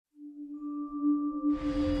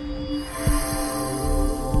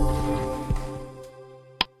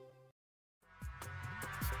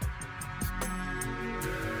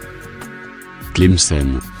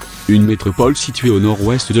Tlemcen, une métropole située au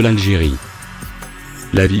nord-ouest de l'Algérie.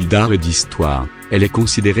 La ville d'art et d'histoire, elle est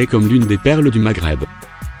considérée comme l'une des perles du Maghreb.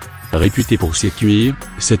 Réputée pour ses cuirs,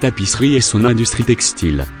 ses tapisseries et son industrie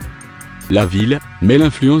textile. La ville mêle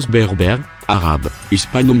l'influence berbère, arabe,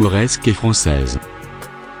 hispano-mauresque et française.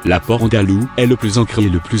 L'apport andalou est le plus ancré et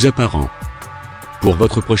le plus apparent. Pour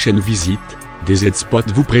votre prochaine visite, DZ-Spot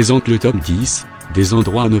vous présente le top 10 des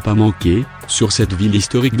endroits à ne pas manquer sur cette ville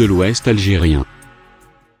historique de l'ouest algérien.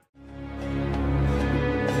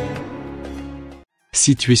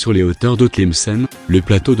 Situé sur les hauteurs de Tlemcen, le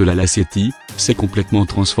plateau de Lalla Setti s'est complètement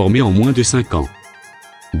transformé en moins de 5 ans.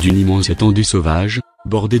 D'une immense étendue sauvage,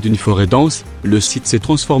 bordée d'une forêt dense, le site s'est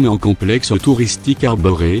transformé en complexe touristique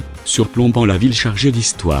arboré, surplombant la ville chargée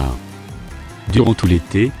d'histoire. Durant tout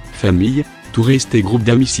l'été, familles, touristes et groupes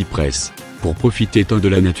d'amis s'y pressent, pour profiter tant de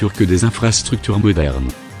la nature que des infrastructures modernes.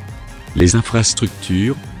 Les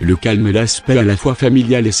infrastructures, le calme et l'aspect à la fois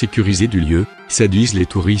familial et sécurisé du lieu, séduisent les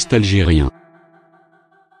touristes algériens.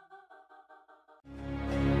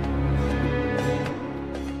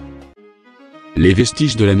 Les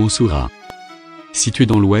vestiges de la Mansourah. Situé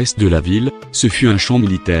dans l'ouest de la ville, ce fut un champ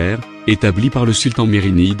militaire, établi par le sultan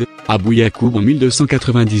mérinide, Abou Yacoub en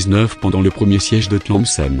 1299 pendant le premier siège de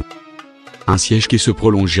Tlemcen. Un siège qui se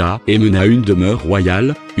prolongea et mena à une demeure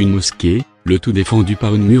royale, une mosquée, le tout défendu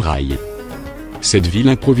par une muraille. Cette ville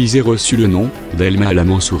improvisée reçut le nom d'El à la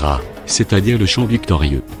Mansourah, c'est-à-dire le champ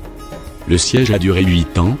victorieux. Le siège a duré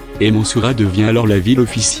 8 ans, et Mansourah devient alors la ville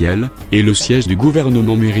officielle, et le siège du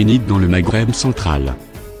gouvernement mérinide dans le Maghreb central.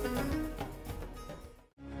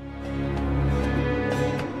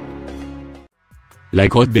 La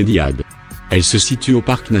grotte Beni Add. Elle se situe au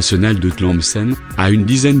parc national de Tlemcen, à une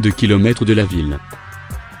dizaine de kilomètres de la ville.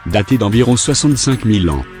 Datée d'environ 65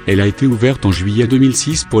 000 ans, elle a été ouverte en juillet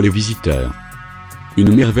 2006 pour les visiteurs.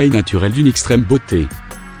 Une merveille naturelle d'une extrême beauté.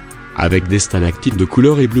 Avec des stalactites de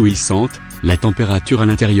couleurs éblouissantes, la température à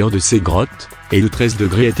l'intérieur de ces grottes est de 13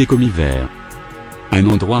 degrés été comme hiver. Un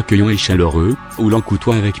endroit accueillant et chaleureux, où l'on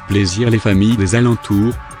côtoie avec plaisir les familles des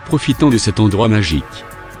alentours, profitant de cet endroit magique.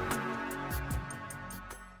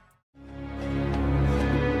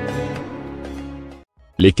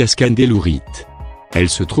 Les cascades d'Ourit. Elles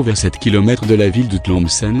se trouvent à 7 km de la ville de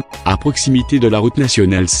Tlemcen, à proximité de la route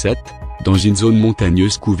nationale 7, dans une zone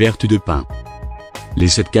montagneuse couverte de pins. Les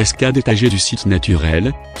 7 cascades étagées du site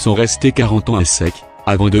naturel sont restées 40 ans à sec,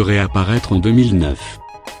 avant de réapparaître en 2009.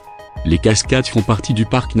 Les cascades font partie du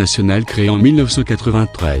parc national créé en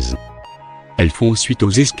 1993. Elles font suite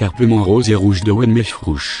aux escarpements roses et rouges de El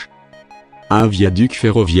Méchouare. Un viaduc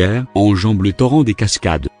ferroviaire enjambe le torrent des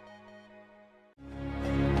cascades.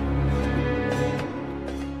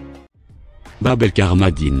 Bab El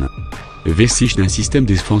Karmadine. Vestige d'un système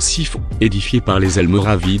défensif, édifié par les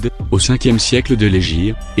Almoravides, au 5e siècle de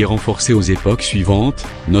l'Hégire, et renforcé aux époques suivantes,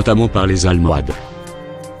 notamment par les Almohades.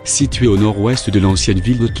 Situé au nord-ouest de l'ancienne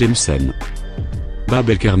ville de Tlemcen.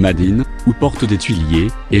 Bab El Karmadine, ou porte des Tuiliers,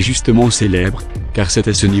 est justement célèbre, car c'est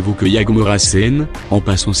à ce niveau que Yagmorassen, en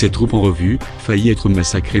passant ses troupes en revue, faillit être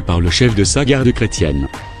massacré par le chef de sa garde chrétienne.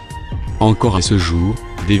 Encore à ce jour,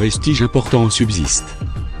 des vestiges importants subsistent.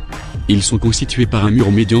 Ils sont constitués par un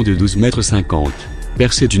mur médian de 12,50 m,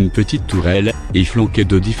 percé d'une petite tourelle, et flanqué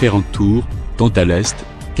de différentes tours, tant à l'est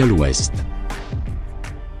qu'à l'ouest.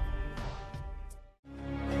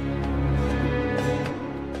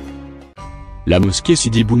 La mosquée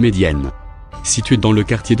Sidi Boumediene. Située dans le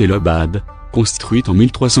quartier d'El, construite en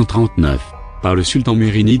 1339, par le sultan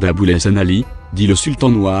mérinide Abou Ali, dit le sultan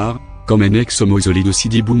noir, comme annexe au mausolée de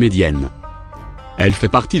Sidi Boumediene. Elle fait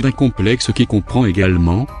partie d'un complexe qui comprend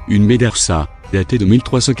également une médersa, datée de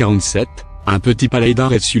 1347, un petit palais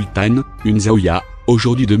d'art et sultan, une zaouia,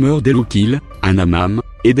 aujourd'hui demeure des loukils, un hammam,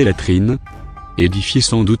 et des latrines, édifiés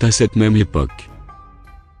sans doute à cette même époque.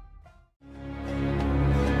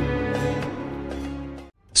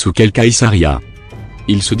 Souk El Kaissaria.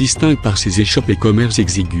 Il se distingue par ses échoppes et commerces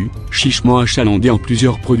exigus, chichement achalandés en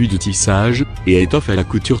plusieurs produits de tissage, et étoffes à la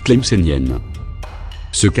couture tlemcenienne.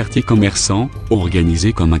 Ce quartier commerçant,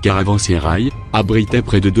 organisé comme un caravansérail, abritait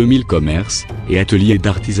près de 2000 commerces et ateliers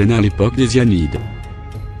d'artisanat à l'époque des Zianides.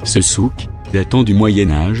 Ce souk, datant du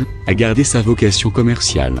Moyen-Âge, a gardé sa vocation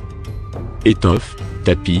commerciale. Étoffes,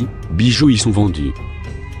 tapis, bijoux y sont vendus.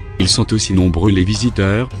 Ils sont aussi nombreux les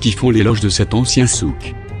visiteurs qui font l'éloge de cet ancien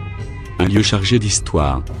souk. Un lieu chargé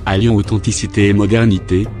d'histoire, alliant authenticité et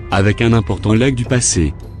modernité, avec un important legs du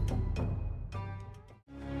passé.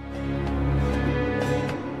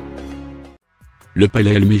 Le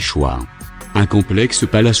Palais El Méchouare. Un complexe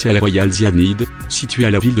palatial royal zianide, situé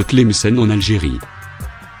à la ville de Tlemcen en Algérie.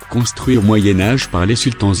 Construit au Moyen-Âge par les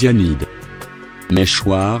sultans zianides.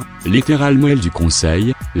 Méchouare, littéralement Elle du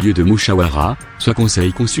conseil, lieu de mouchawara, soit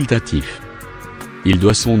conseil consultatif. Il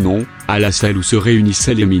doit son nom à la salle où se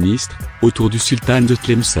réunissaient les ministres, autour du sultan de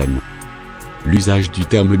Tlemcen. L'usage du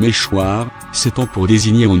terme méchouare s'étend pour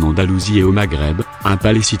désigner en Andalousie et au Maghreb, un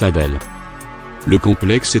palais citadelle. Le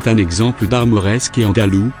complexe est un exemple d'art mauresque et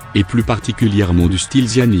andalou, et plus particulièrement du style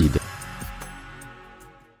zianide.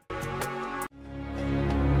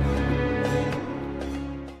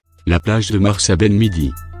 La plage de Marsa Ben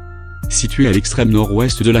Midi. Située à l'extrême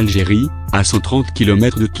nord-ouest de l'Algérie, à 130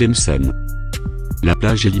 km de Tlemcen. La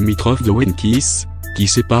plage est limitrophe de Vestiges, qui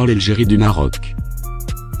sépare l'Algérie du Maroc.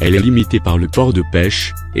 Elle est limitée par le port de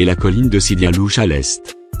pêche, et la colline de Sidi à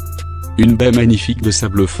l'est. Une baie magnifique de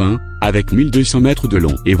sable fin, avec 1200 mètres de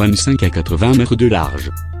long et 25 à 80 mètres de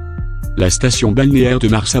large. La station balnéaire de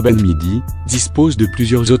Marsa Ben Midi dispose de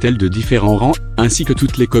plusieurs hôtels de différents rangs, ainsi que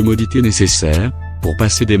toutes les commodités nécessaires, pour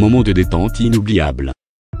passer des moments de détente inoubliables.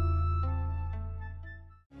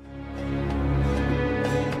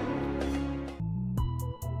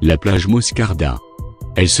 La plage Moscarda.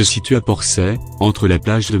 Elle se situe à Porcet, entre la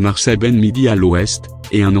plage de Marsa Ben Midi à l'ouest,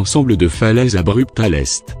 et un ensemble de falaises abruptes à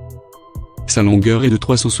l'est. Sa longueur est de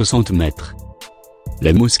 360 mètres.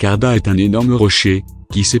 La Moscarda est un énorme rocher,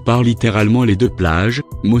 qui sépare littéralement les deux plages,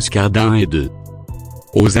 Moscarda 1 et 2.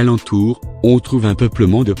 Aux alentours, on trouve un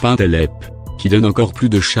peuplement de pins d'Alep, qui donne encore plus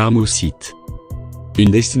de charme au site.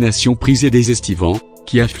 Une destination prisée des estivants,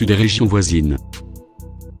 qui affluent des régions voisines.